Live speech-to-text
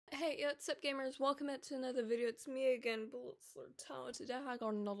yeah, what's up gamers, welcome back to another video. It's me again, Blitzler Tower. Today I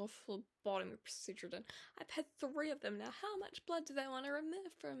got another phlebotomy procedure done. I've had 3 of them now. How much blood do they want to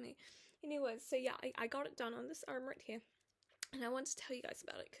remove from me? Anyways, so yeah, I got it done on this arm right here. And I want to tell you guys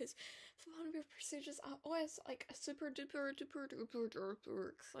about it, because phlebotomy procedures are always like super duper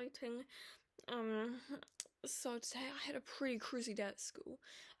exciting. So today I had a pretty cruisy day at school.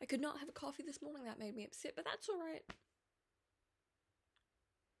 I could not have a coffee this morning, that made me upset, but that's alright.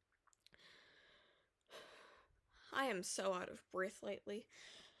 I am so out of breath lately.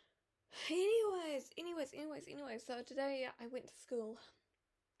 Anyways, so today I went to school.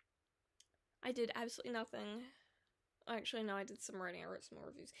 I did absolutely nothing. Actually, no, I did some writing, I wrote some more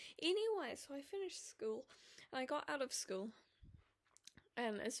reviews. Anyway, so I finished school, and I got out of school.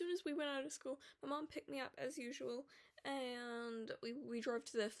 And as soon as we went out of school, my mom picked me up as usual, and we drove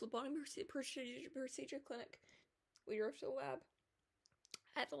to the phlebotomy procedure clinic. We drove to the lab.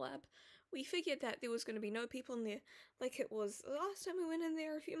 At the lab, we figured that there was going to be no people in there, like it was the last time we went in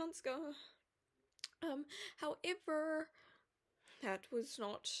there a few months ago. However, that was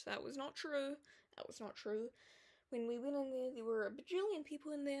not true. That was not true. When we went in there were a bajillion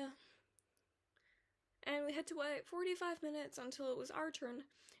people in there, and we had to wait 45 minutes until it was our turn,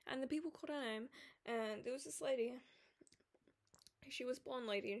 and the people called our name, and there was this lady. She was a blonde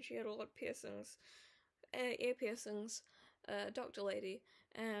lady, and she had a lot of piercings, ear piercings. Doctor lady,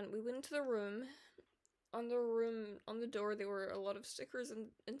 and we went into the room. On the door, there were a lot of stickers, and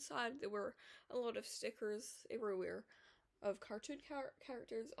inside there were a lot of stickers everywhere of cartoon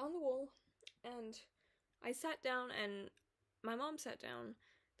characters on the wall. And I sat down, and my mom sat down.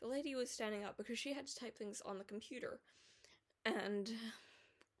 The lady was standing up because she had to type things on the computer. And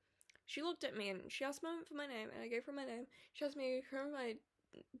she looked at me, and she asked me for my name, and I gave her my name. She asked me for my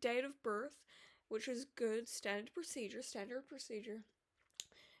date of birth, which was good, standard procedure.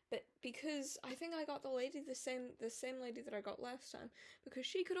 But because I think I got the same lady that I got last time, because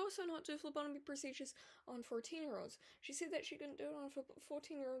she could also not do phlebotomy procedures on 14-year-olds. She said that she couldn't do it on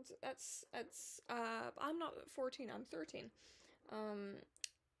 14-year-olds. I'm not 14, I'm 13.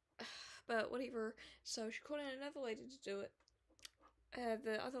 But whatever. So she called in another lady to do it.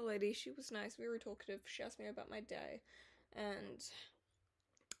 The other lady, she was nice, very talkative. She asked me about my day, and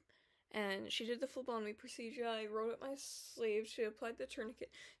she did the phlebotomy procedure. I rolled up my sleeve. She applied the tourniquet.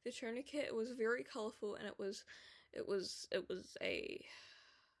 The tourniquet was very colorful, and it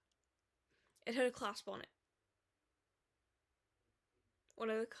had a clasp on it. One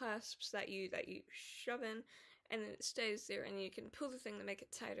of the clasps that you shove in, and then it stays there, and then you can pull the thing to make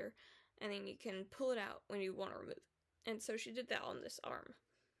it tighter, and then you can pull it out when you want to remove it. And so she did that on this arm.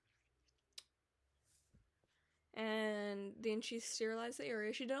 And then she sterilized the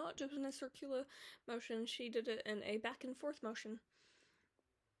area. She did not do it in a circular motion. She did it in a back and forth motion.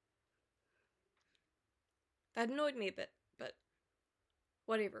 That annoyed me a bit, but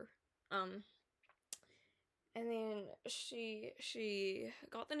whatever. And then she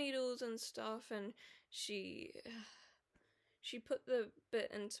got the needles and stuff, and she put the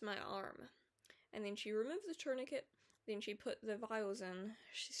bit into my arm. And then she removed the tourniquet. Then she put the vials in.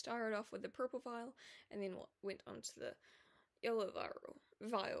 She started off with the purple vial, and then went on to the yellow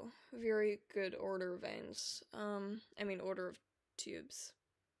vial. Very good order of veins. Order of tubes.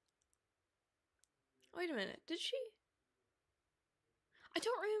 Wait a minute, did she? I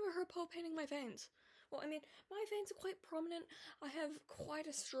don't remember her palpating my veins. Well, my veins are quite prominent. I have quite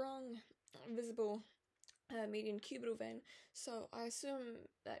a strong, visible median cubital vein, so I assume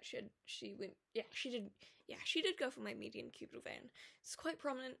that she did go for my median cubital vein. It's quite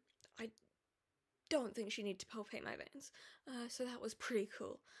prominent. I don't think she needed to palpate my veins, so that was pretty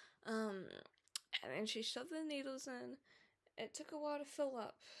cool. And then she shoved the needles in. It took a while to fill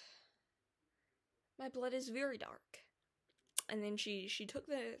up. My blood is very dark. And then she took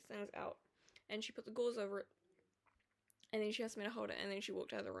the things out, and she put the gauze over it, and then she asked me to hold it, and then she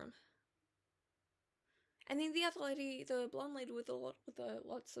walked out of the room. And then the other lady, the blonde lady with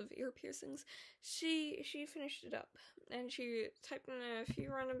lots of ear piercings, she finished it up, and she typed in a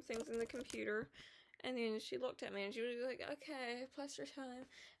few random things in the computer, and then she looked at me, and she was like, okay, plaster time,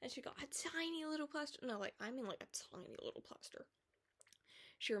 and she got a tiny little plaster, like a tiny little plaster.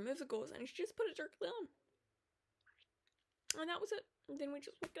 She removed the gauze, and she just put it directly on. And that was it. And then we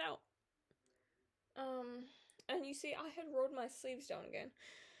just walked out. And you see, I had rolled my sleeves down again.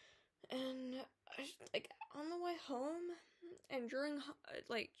 And, on the way home, and during,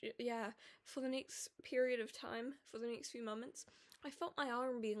 for the next period of time, for the next few moments, I felt my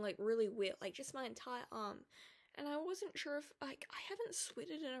arm being, really wet, just my entire arm. And I wasn't sure if, I haven't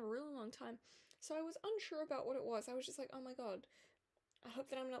sweated in a really long time, so I was unsure about what it was. I was just like, oh my god, I hope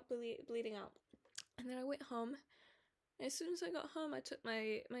that I'm not bleeding out. And then I went home. And as soon as I got home, I took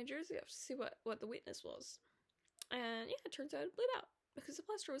my jersey off to see what the wetness was. And yeah, it turns out it bled out because the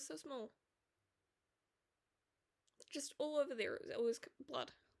plaster was so small. Just all over there, it was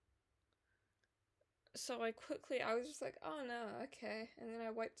blood. So I was just like, oh no, okay. And then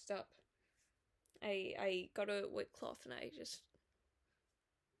I wiped it up. I got a wet cloth and I just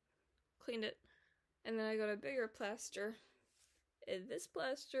cleaned it. And then I got a bigger plaster. And this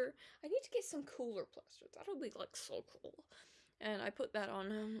plaster, I need to get some cooler plasters. That'll be like so cool. And I put that on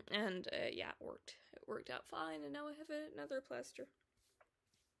him, and yeah, it worked. It worked out fine, and now I have another plaster.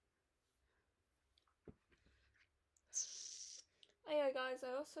 Oh yeah, guys,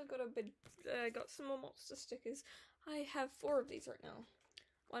 I also got some more monster stickers. I have 4 of these right now.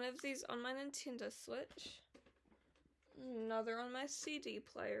 One of these on my Nintendo Switch. Another on my CD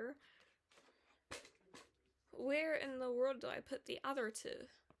player. Where in the world do I put the other 2?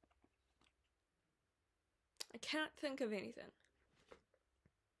 I can't think of anything.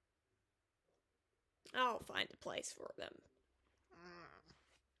 I'll find a place for them.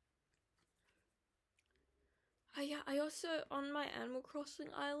 Yeah, I also, on my Animal Crossing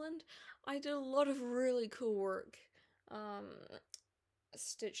island, I did a lot of really cool work.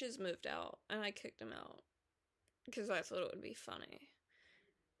 Stitches moved out, and I kicked him out. Because I thought it would be funny.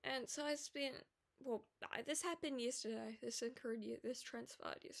 And so I spent, this happened yesterday. This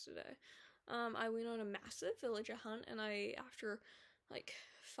transpired yesterday. I went on a massive villager hunt, and after, like,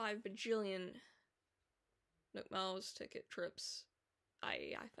 5 bajillion Nook Miles ticket trips,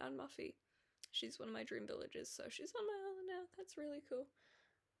 I found Muffy. She's one of my dream villages, so she's on my island now. That's really cool.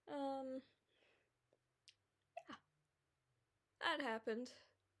 Yeah. That happened.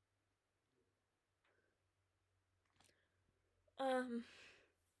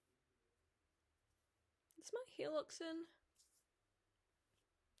 Is my helix in?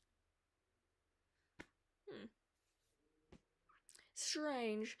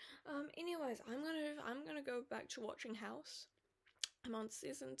 Strange. Anyways, I'm gonna go back to watching House. I'm on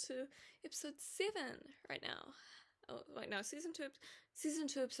season 2, episode 7 right now. Oh, wait, no, season 2,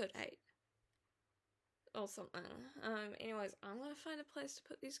 episode 8. Or something. Anyways, I'm gonna find a place to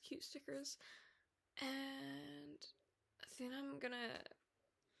put these cute stickers. And then I'm gonna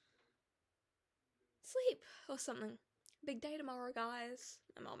sleep or something. Big day tomorrow, guys.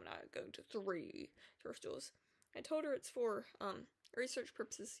 My mom and I are going to 3 thrift stores. I told her it's for, research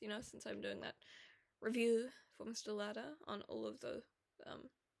purposes, you know, since I'm doing that review for Mr. Ladder on all of the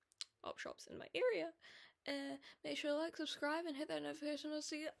op shops in my area. Make sure to like, subscribe, and hit that notification bell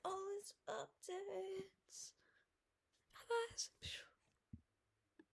so you get all these updates. Bye guys.